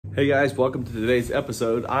Hey guys, welcome to today's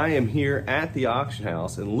episode. I am here at the auction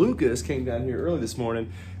house and Lucas came down here early this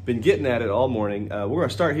morning, been getting at it all morning. We're gonna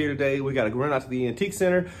start here today. We gotta run out to the antique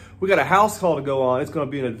center. We got a house call to go on. It's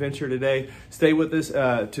gonna be an adventure today. Stay with us,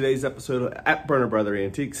 today's episode at Berner Brothers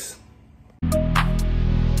Antiques.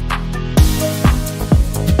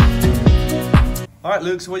 All right,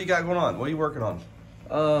 Luke, so what you got going on? What are you working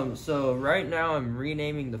on? So right now I'm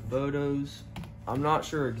renaming the photos. I'm not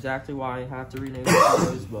sure exactly why I have to rename the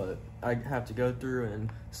photos, but I have to go through and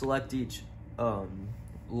select each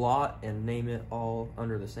lot and name it all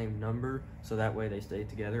under the same number, so that way they stay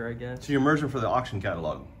together, I guess. So you're merging for the auction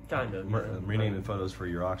catalog? Kind of. Renaming photos for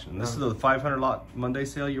your auction. This is the 500 lot Monday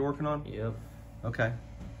sale you're working on? Yep. Okay.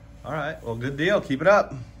 All right. Well, good deal. Keep it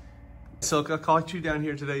up. Silke, I caught you down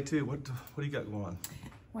here today too. What do you got going on?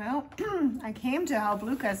 Well, I came to help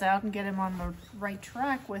Lucas out and get him on the right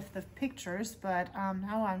track with the pictures, but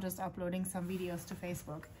now I'm just uploading some videos to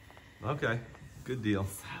Facebook. Okay, good deal.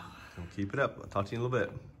 So keep it up. I'll talk to you in a little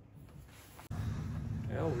bit.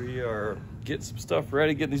 Well, we are getting some stuff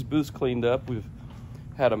ready, getting these booths cleaned up. We've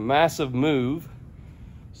had a massive move,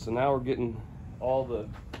 so now we're getting all the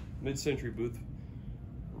mid-century booth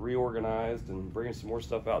reorganized and bringing some more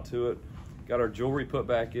stuff out to it. Got our jewelry put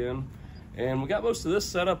back in. And we got most of this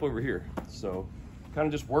set up over here. So kind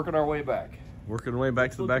of just working our way back. Working our way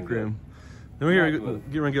back to the back room. Then we're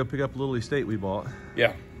getting ready to go pick up a little estate we bought.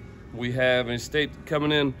 Yeah, we have an estate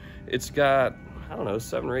coming in. It's got, I don't know,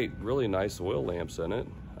 7 or 8 really nice oil lamps in it.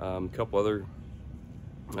 A couple other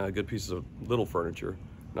good pieces of little furniture,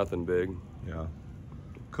 nothing big. Yeah,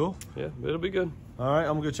 cool. Yeah, it'll be good. All right,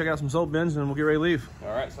 I'm gonna go check out some soap bins and we'll get ready to leave.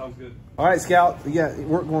 All right, sounds good. All right, Scout, we got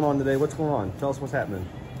work going on today. What's going on? Tell us what's happening.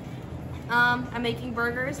 I'm making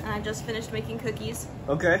burgers and I just finished making cookies.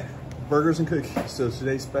 Okay, burgers and cookies. So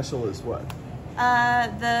today's special is what?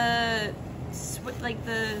 The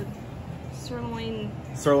sirloin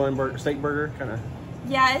Burger, steak burger, kind of.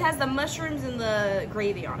 Yeah, it has the mushrooms and the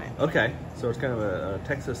gravy on it. Okay, so it's kind of a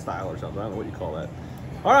Texas style or something. I don't know what you call that.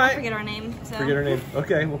 All right. Forget our name. So. Forget her name.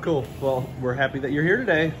 Okay, well, cool. Well, we're happy that you're here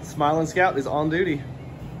today. Smiling Scout is on duty.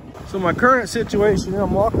 So my current situation,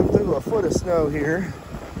 I'm walking through a foot of snow here.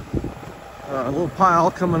 A little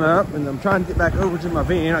pile coming up, and I'm trying to get back over to my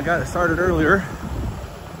van. I got it started earlier.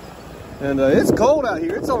 And it's cold out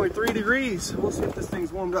here. It's only 3 degrees. We'll see if this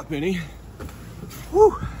thing's warmed up any.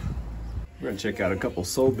 Woo! We're gonna check out a couple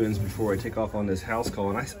soul bins before I take off on this house call.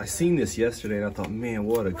 And I seen this yesterday and I thought, man,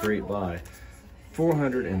 what a great buy.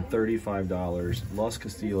 $435, Los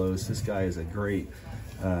Castillos. This guy is a great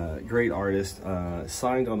artist.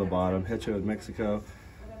 Signed on the bottom, Hecho in Mexico.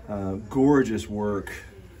 Gorgeous work.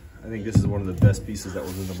 I think this is one of the best pieces that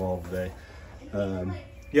was in the mall today.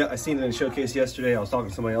 Yeah, I seen it in showcase yesterday. I was talking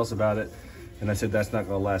to somebody else about it, and I said that's not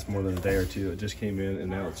gonna last more than a day or two. It just came in,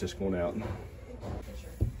 and now it's just going out.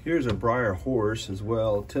 Here's a Briar horse as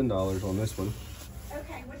well, $10 on this one.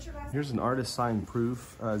 Okay, what's your last? Here's an artist signed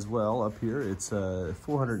proof as well up here. It's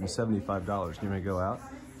 $475. Gonna go out.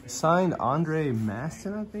 Signed Andre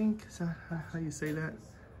Masson, I think. Is that how you say that?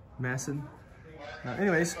 Masson.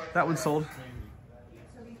 Anyways, that one's sold.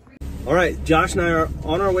 All right, Josh and I are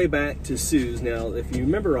on our way back to Sue's. Now, if you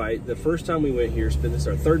remember right, the first time we went here, this is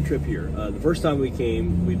our 3rd trip here. The first time we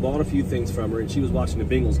came, we bought a few things from her, and she was watching the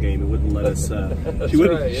Bengals game and wouldn't let us. She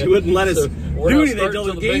wouldn't let us do anything until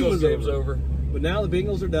the game was over. But now the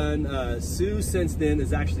Bengals are done. Sue, since then,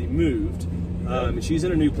 has actually moved. And she's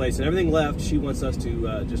in a new place, and everything left, she wants us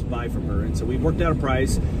to just buy from her. And so we've worked out a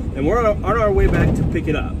price, and we're on our way back to pick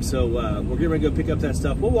it up. So we're getting ready to go pick up that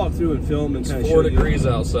stuff. We'll walk through and film and kind of show you. It's 4 degrees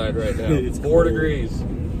outside right now. It's 4 degrees.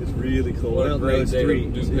 It's really cold. What a great day to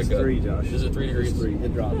do It's pickup. 3, Josh. Is it 3 degrees? It's 3.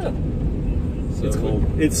 It dropped. Yeah. So It's cold.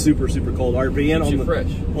 It's super, super cold. Our van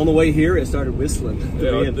on the way here, it started whistling.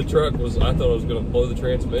 The truck was, I thought it was going to blow the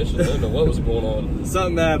transmission. I didn't know what was going on.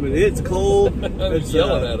 Something happened. It's cold. It's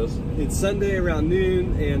yelling at us. It's Sunday around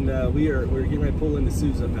noon, and we're getting ready to pull into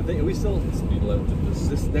Sue's. I think, are we still? Speed left at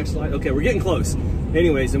this next slide? Okay, we're getting close.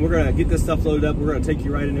 Anyways, and we're going to get this stuff loaded up. We're going to take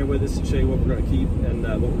you right in there with us and show you what we're going to keep and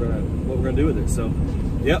what we're going to do with it. So,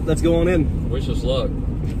 yep, let's go on in. Wish us luck.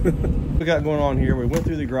 We got going on here. We went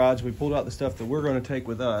through the garage. We pulled out the stuff that we're going to take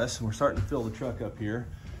with us. And we're starting to fill the truck up here.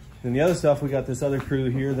 And the other stuff, we got this other crew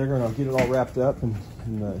here. They're going to get it all wrapped up and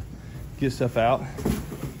get stuff out.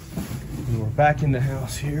 And we're back in the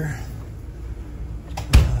house here.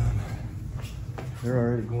 They're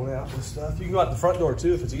already going out with stuff. You can go out the front door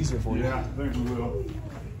too if it's easier for you. Yeah, I think we will.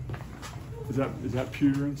 Is that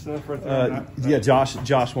pewter and stuff right there? Yeah,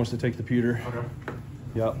 Josh wants to take the pewter. Okay.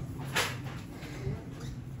 Yep.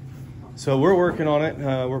 So we're working on it.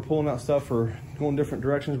 We're pulling out stuff for going different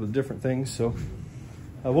directions with different things. So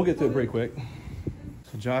We'll get through it pretty quick.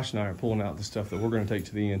 So Josh and I are pulling out the stuff that we're going to take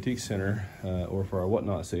to the antique center or for our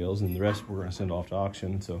whatnot sales, and the rest we're going to send off to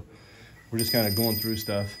auction. So we're just kind of going through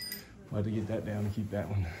stuff. We'll have to get that down and keep that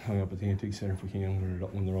one hung up at the antique center if we can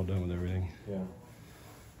when they're all done with everything. Yeah.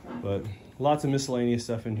 But lots of miscellaneous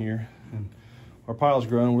stuff in here. And our pile's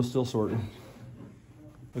growing, we're still sorting.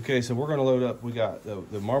 Okay, so we're gonna load up. We got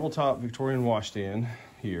the marble top Victorian washstand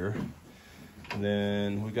here. And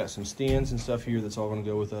then we've got some stands and stuff here that's all gonna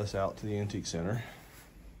go with us out to the antique center.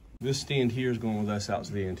 This stand here is going with us out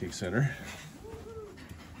to the antique center.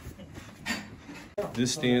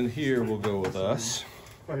 This stand here will go with us.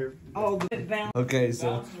 Okay,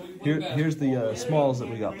 so here's the smalls that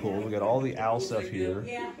we got pulled. We got all the owl stuff here.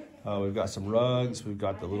 We've got some rugs. We've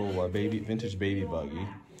got the little vintage baby buggy.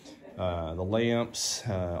 The lamps,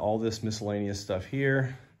 all this miscellaneous stuff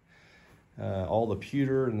here. All the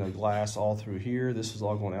pewter and the glass all through here. This is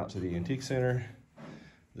all going out to the antique center.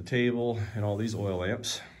 The table and all these oil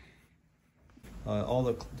lamps.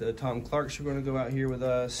 All the Tom Clarks are going to go out here with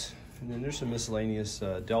us. And then there's some miscellaneous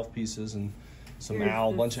Delft pieces and some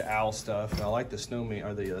bunch of owl stuff. And I like the snowman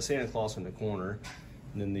or the Santa Claus in the corner.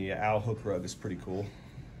 And then the owl hook rug is pretty cool.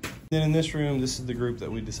 Then in this room, this is the group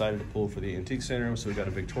that we decided to pull for the antique center. So we got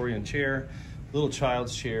a Victorian chair, little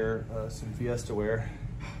child's chair, some Fiesta ware.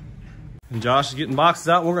 And Josh is getting boxes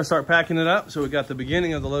out. We're gonna start packing it up. So we got the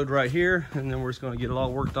beginning of the load right here, and then we're just gonna get it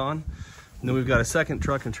all worked on. And then we've got a second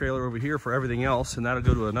truck and trailer over here for everything else, and that'll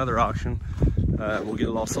go to another auction. We'll get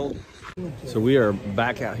it all sold. So we are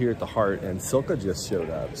back out here at the Heart, and Silke just showed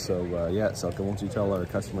up. So yeah, Silke, why don't you tell our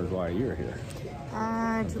customers why you're here?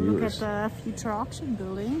 To look at the future auction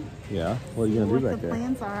building. Yeah, what are you gonna do back there? What the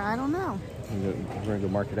plans are, I don't know. We're gonna go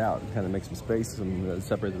mark it out, kind of make some space and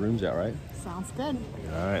separate the rooms out, right? Sounds good.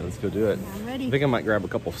 All right, let's go do it. I'm ready. I think I might grab a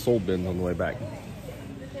couple of sold bins on the way back.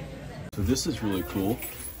 So this is really cool.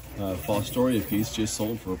 Fostoria piece just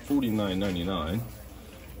sold for $49.99.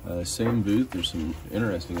 Same booth, there's some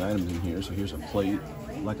interesting items in here. So here's a plate,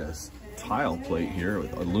 like a tile plate here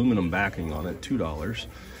with aluminum backing on it, $2.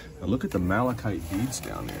 Now look at the malachite beads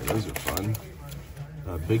down there, those are fun.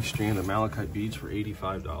 A big strand of malachite beads for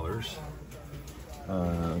 $85.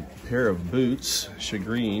 Pair of boots,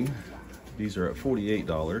 shagreen. These are at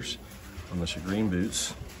 $48 on the shagreen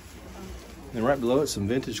boots. And right below it, some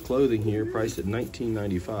vintage clothing here, priced at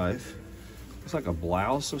 $19.95. Looks like a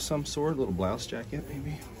blouse of some sort, a little blouse jacket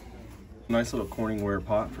maybe. Nice little Corningware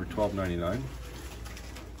pot for $12.99.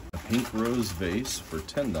 A pink rose vase for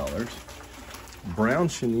 $10. Brown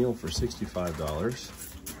chenille for $65.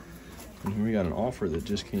 And here we got an offer that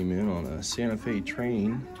just came in on a Santa Fe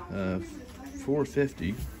train,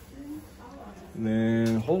 $4.50. And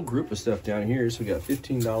then a whole group of stuff down here. So we got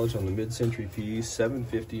 $15 on the mid-century piece,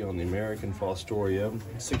 $7.50 on the American Fostoria,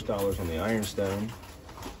 $6 on the Ironstone.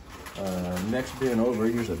 Next bin over,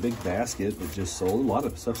 here's a big basket that just sold. A lot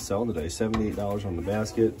of stuff selling today, $78 on the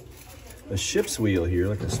basket. A ship's wheel here,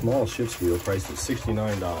 like a small ship's wheel, priced at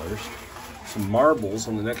 $69. Some marbles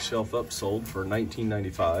on the next shelf up sold for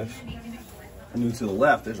 $19.95. And then to the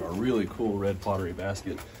left, there's a really cool red pottery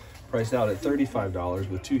basket, priced out at $35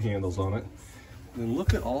 with 2 handles on it. And then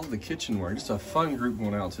look at all the kitchenware, just a fun group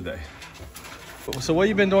going out today. So what have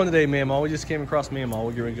you been doing today, Mamaw? We just came across Mamaw.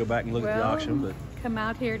 We're going to go back and look at the auction. But come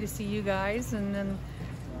out here to see you guys, and then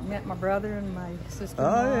met my brother and my sister.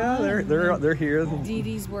 Oh yeah, they're here. Dee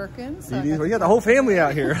Dee's working. So we got the whole family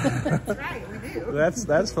out here. That's right, we do.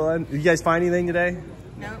 That's fun. You guys find anything today?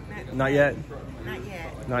 No, not yet. Not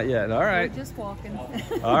yet. Not yet. All right. We're just walking.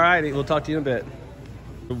 All righty. We'll talk to you in a bit.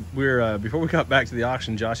 We're before we got back to the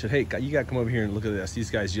auction, Josh said, "Hey, you got to come over here and look at this.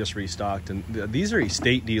 These guys just restocked, and these are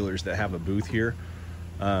estate dealers that have a booth here."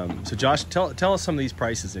 So Josh, tell us some of these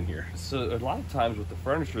prices in here. So a lot of times with the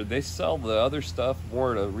furniture, they sell the other stuff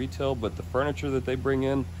more at a retail, but the furniture that they bring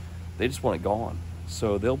in, they just want it gone.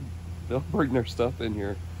 So they'll bring their stuff in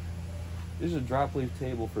here. This is a drop leaf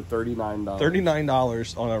table for $39.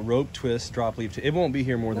 $39 on a rope twist drop leaf. It won't be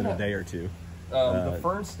here more than a day or two. The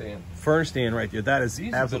fern stand. Fern stand right there. That is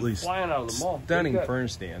These absolutely flying out of the mall. Stunning fern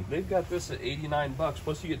stand. They've got this at $89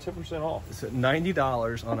 plus you get 10% off. It's at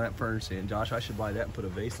 $90 on that fern stand. Josh, I should buy that and put a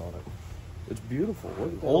vase on it. It's beautiful.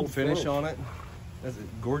 Look at the old finish on it. That's a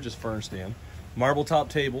gorgeous fern stand. Marble top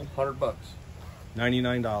table. $100.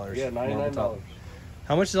 $99. Yeah, $99.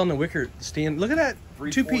 How much is on the wicker stand? Look at that.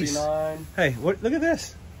 Two-piece. Hey, what? Look at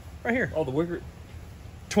this. Right here. Oh, the wicker.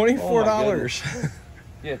 $24. Oh,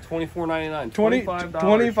 yeah, $24.99.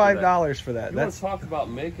 $25 for that. You want to talk about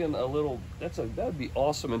making a little? That'd be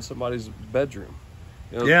awesome in somebody's bedroom.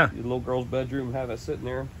 You know, yeah, your little girl's bedroom, have it sitting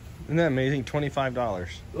there. Isn't that amazing? $25.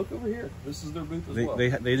 Look over here. This is their booth as They, well.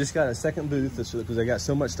 they just got a second booth because they got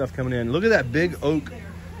so much stuff coming in. Look at that big oak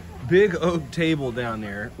table down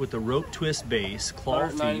there with the rope twist base, claw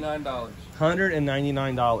feet. $199.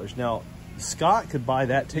 $199. Now, Scott could buy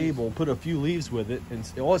that table, put a few leaves with it, and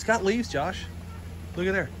oh, it's got leaves, Josh. Look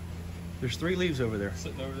at there. There's 3 leaves over there.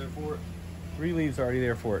 Sitting over there for it. 3 leaves already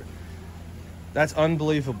there for it. That's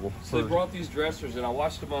unbelievable. So they brought these dressers and I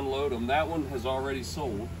watched them unload them. That one has already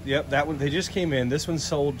sold. Yep, that one, they just came in. This one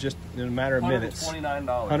sold just in a matter of minutes. $129.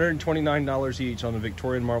 $129 each on the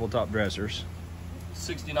Victorian marble top dressers.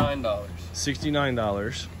 $69.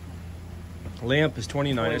 $69. Lamp is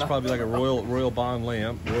 $29. It's probably like a Royal Bond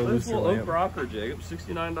lamp. Royal This Luther little oak lamp. rocker, Jacob,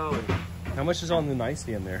 $69. How much is on the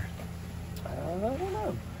nightstand there? I don't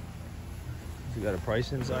know. Has it got a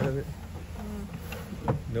price inside of it?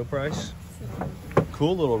 No price?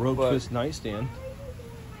 Cool little rope twist nightstand.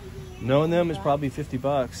 Knowing them is probably 50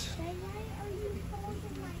 bucks.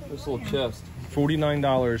 This little chest.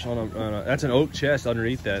 $49 on a that's an oak chest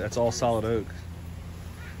underneath that. That's all solid oak.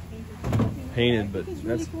 Painted, but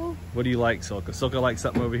that's what do you like, Silke? Silke likes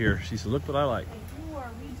something over here. She said, look what I like. You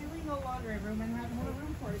are redoing a laundry room and have more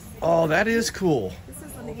room for us. Oh, that is cool. This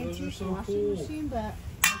is an antique washing machine, but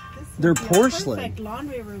this would They're be a porcelain. perfect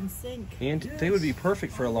laundry room sink. And they would be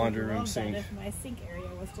perfect for a laundry room Love that sink. if my sink area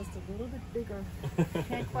was just a little bit bigger.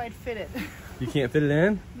 Can't quite fit it. You can't fit it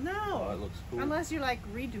in? No. Oh, it looks cool. Unless you like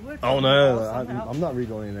redo it. Oh from no, the wall somehow. I'm not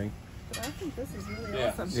redoing anything. But I think this is really Yeah.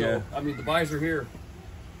 awesome. So, Yeah. I mean, the buys are here.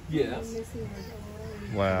 Yes.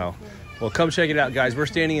 Wow. Well, come check it out, guys. We're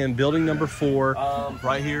standing in building number 4, Um,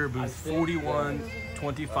 right here, booth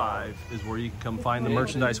 4125 is where you can come find the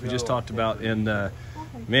merchandise we just talked about. And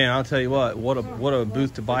man, I'll tell you what a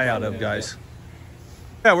booth to buy out of, guys.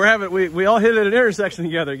 Yeah, we all hit at an intersection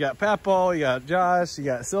together. You got Papaw, you got Josh, you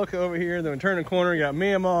got Silke over here. Then we turn the corner, you got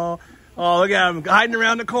Mamaw. Oh, look at him hiding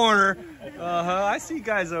around the corner. I see you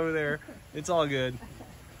guys over there. It's all good.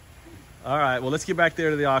 All right, well, let's get back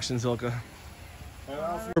there to the auction, Silke.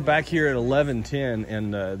 We're back here at 1110,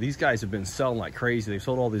 and these guys have been selling like crazy. They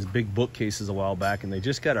sold all these big bookcases a while back, and they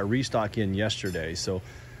just got a restock in yesterday. So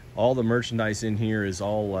all the merchandise in here is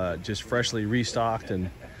all just freshly restocked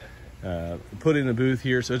and put in the booth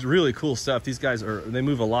here. So it's really cool stuff. These guys they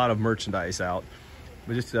move a lot of merchandise out.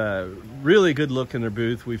 But just really good look in their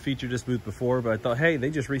booth. We featured this booth before, but I thought, hey,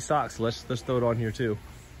 they just restocked, so let's throw it on here too.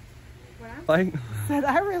 Like, But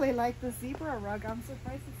I really like the zebra rug. I'm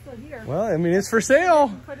surprised it's still here. well, I mean, it's for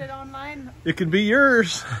sale. Put it online It could be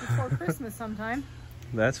yours. before Christmas sometime.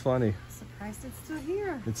 That's funny. Surprised it's still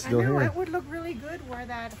here. It's still I know here. it would look really good where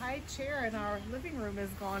that high chair in our living room is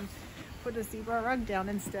gone. Put a zebra rug down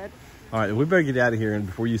instead. All right, we better get out of here and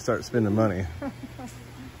before you start spending money. All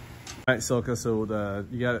right, Silke, so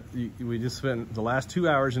we just spent the last 2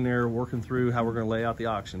 hours in there working through how we're going to lay out the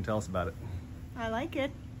auction. Tell us about it. I like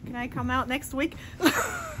it. Can I come out next week?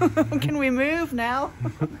 Can we move now?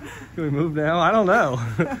 Can we move now? I don't know.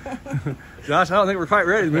 Josh, I don't think we're quite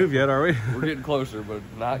ready to move yet, are we? We're getting closer, but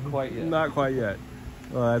not quite yet. Not quite yet.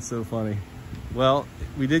 Oh, that's so funny. Well,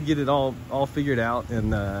 we did get it all figured out, and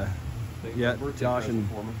yeah,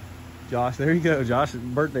 Josh, there you go, Josh,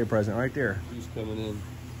 birthday present right there. She's coming in.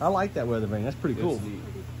 I like that weather vane. That's pretty cool. That's neat.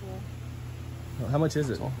 How much is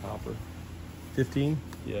it? It's all copper. 15.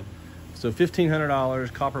 Yeah. So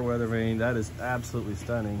 $1,500 copper weather vane. That is absolutely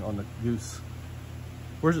stunning on the goose.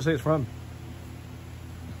 Where's it say it's from?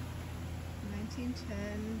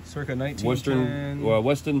 1910. Circa 1910.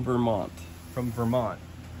 Weston, Vermont. From Vermont.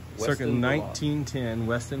 Circa Weston, 1910,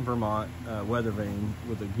 Weston, Vermont, weather vane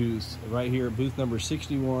with a goose. Right here, booth number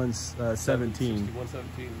 6117.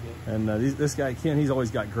 6117, yeah. And this guy, Ken, he's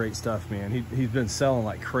always got great stuff, man. He's been selling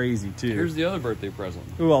like crazy, too. Here's the other birthday present.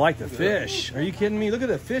 Ooh, I like the fish. Are you kidding me? Look at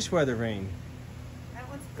the fish weather vane. That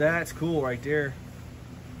one's That's cool right there.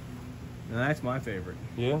 Now, that's my favorite.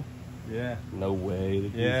 Yeah? Yeah. No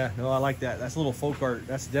way. Yeah, no, I like that. That's a little folk art.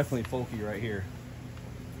 That's definitely folky right here.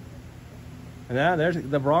 And now there's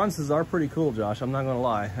the bronzes are pretty cool, Josh. I'm not gonna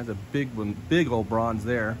lie. That's a big one, big old bronze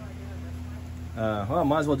there. Well, I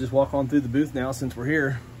might as well just walk on through the booth now since we're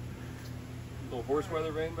here. Little horse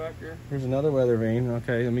weather vane back here. Here's another weather vane.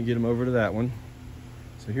 Okay, let me get him over to that one.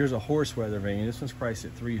 So here's a horse weather vane. This one's priced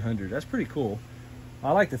at $300. That's pretty cool.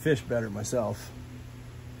 I like the fish better myself.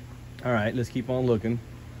 All right, let's keep on looking.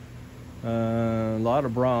 A lot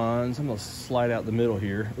of bronze. I'm gonna slide out the middle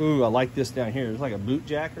here. Ooh, I like this down here. It's like a boot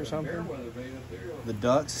jack or something. The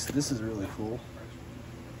ducks. This is really cool.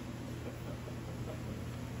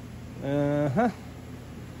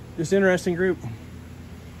 Just interesting group.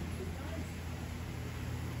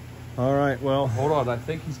 All right, well. Hold on, I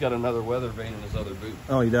think he's got another weather vane in his other boot.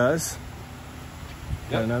 Oh, he does?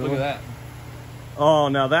 Yep, look at that. Oh,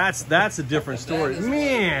 now that's a different story.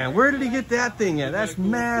 Man, where did he get that thing at? That's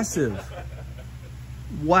massive.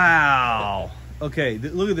 Wow. Okay,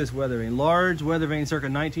 look at this weather vane. Large weather vane, circa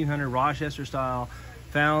 1900, Rochester style,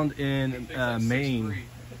 found in Maine.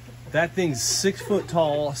 That thing's 6 foot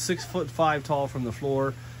tall, 6'5" tall from the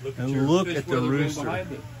floor. And look at the rooster.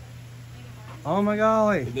 Oh my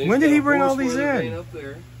golly. When did he bring all these in?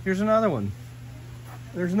 Here's another one.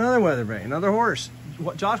 There's another weather vane, another horse.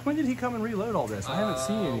 What, Josh, when did he come and reload all this? I haven't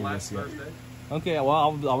seen any of this yet. Okay,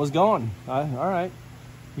 well, I was gone. All right.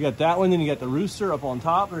 You got that one, then you got the rooster up on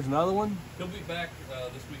top. There's another one. He'll be back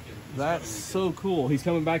this weekend. That's so cool. He's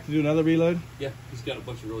coming back to do another reload? Yeah, he's got a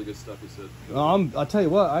bunch of really good stuff, he said. I'll tell you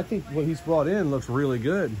what, I think what he's brought in looks really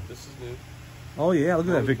good. This is new. Oh yeah, look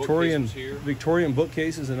at that Victorian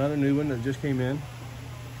bookcase is another new one that just came in.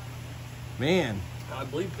 Man. I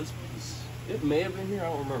believe this was, it may have been here, I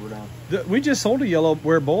don't remember now. We just sold a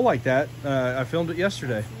yellowware bowl like that. I filmed it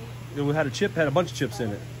yesterday. It had a bunch of chips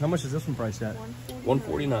in it. How much is this one priced at?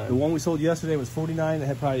 $149. The one we sold yesterday was $49. It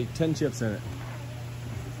had probably 10 chips in it.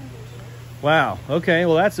 Wow. Okay.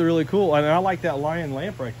 Well, that's really cool. And I like that lion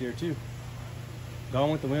lamp right there too.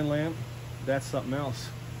 Gone with the wind lamp. That's something else.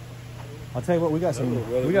 I'll tell you what. We got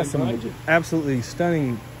some absolutely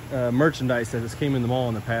stunning merchandise that just came in the mall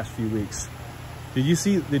in the past few weeks. Did you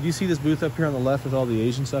see this booth up here on the left with all the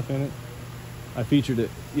Asian stuff in it? I featured it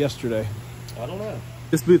yesterday. I don't know.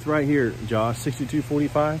 This booth right here, Josh,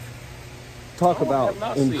 6245. Talk about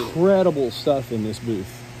incredible stuff in this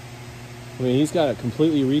booth. I mean, he's got it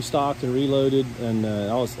completely restocked and reloaded, and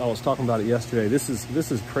I was talking about it yesterday. This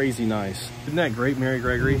is crazy nice. Isn't that great, Mary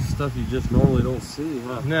Gregory? Stuff you just normally don't see.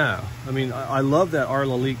 Huh? No, I mean, I love that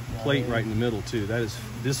Arla Leak plate right in the middle too. That is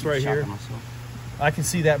this right here. I can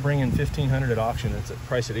see that bringing $1,500 at auction. It's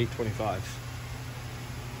priced at $825.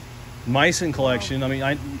 Meissen collection. I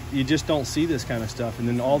mean, you just don't see this kind of stuff. And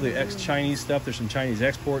then all the ex-Chinese stuff. There's some Chinese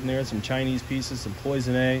export in there, some Chinese pieces, some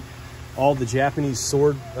Poison A, all the Japanese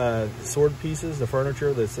sword pieces, the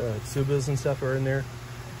furniture, the tsubas and stuff are in there.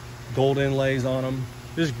 Gold inlays on them.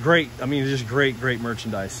 Just great. I mean, just great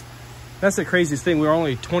merchandise. That's the craziest thing. We were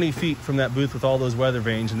only 20 feet from that booth with all those weather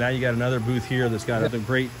vanes, and now you got another booth here that's got other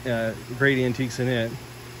great antiques in it.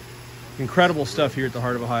 Incredible stuff here at the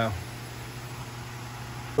Heart of Ohio.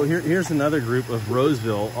 So here's another group of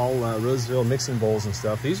Roseville, all Roseville mixing bowls and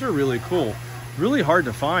stuff. These are really cool. Really hard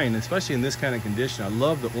to find, especially in this kind of condition. I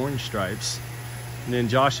love the orange stripes. And then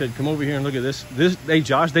Josh said, come over here and look at this. Hey,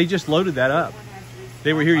 Josh, they just loaded that up.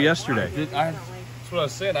 They were here yesterday. That's what I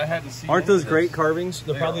said. I hadn't seen. Aren't those great carvings?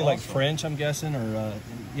 They're probably like French, I'm guessing, or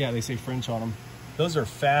yeah, they say French on them. Those are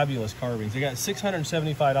fabulous carvings. They got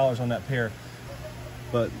 $675 on that pair.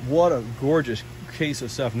 But what a gorgeous case of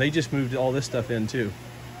stuff. And they just moved all this stuff in too.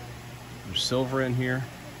 There's silver in here.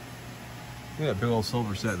 Look at that big old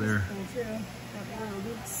silver set there.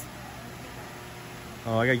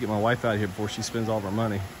 Oh, I gotta get my wife out of here before she spends all of her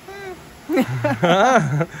money.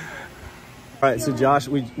 All right, so Josh,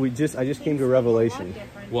 I just came to a revelation.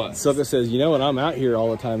 What? Silke says, you know, when I'm out here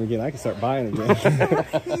all the time again, I can start buying again. He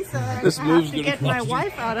said, I have to get my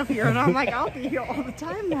wife out of here, and I'm like, I'll be here all the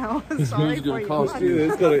time now. Sorry for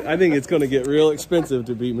you. I think it's gonna get real expensive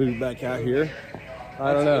to be moved back out here.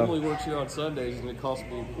 I don't know. Emily works here on Sundays, and it costs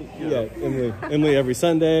me. Yeah, Emily every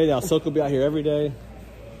Sunday. Now Silke will be out here every day.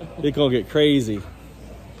 It's gonna get crazy.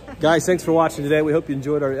 Guys, thanks for watching today. We hope you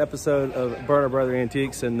enjoyed our episode of Berner Brothers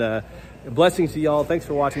Antiques, and blessings to y'all. Thanks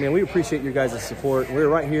for watching, man. We appreciate your guys' support. We're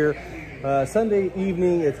right here Sunday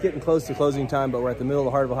evening. It's getting close to closing time, but we're at the middle of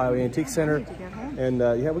the Heart of Ohio Antique Center. And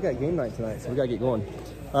yeah, we got game night tonight, so we got to get going.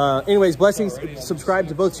 Anyways, blessings. Subscribe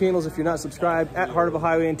to both channels if you're not subscribed, at Heart of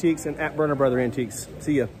Ohio Antiques and at Berner Brothers Antiques.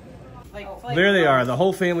 See ya. There they are. The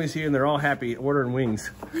whole family's here, and they're all happy ordering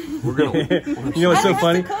wings. We're gonna. You know what's so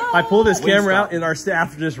funny? I pull this camera out, and our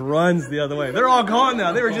staff just runs the other way. They're all gone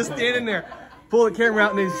now. They were just standing there. Pull the camera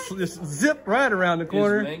out, and they just zip right around the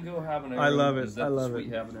corner. Mango habanero? I love it. I love it.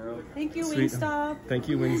 Thank you, Sweet. Wingstop. Thank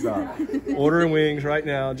you, Wingstop. Ordering wings right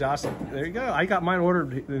now. Josh, there you go. I got mine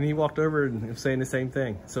ordered, and he walked over and was saying the same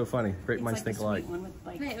thing. So funny. Great minds think alike.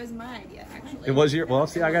 It was my idea, actually. It was your, well,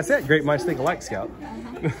 see, like I said, great minds think alike, Scout.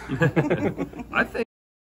 I think.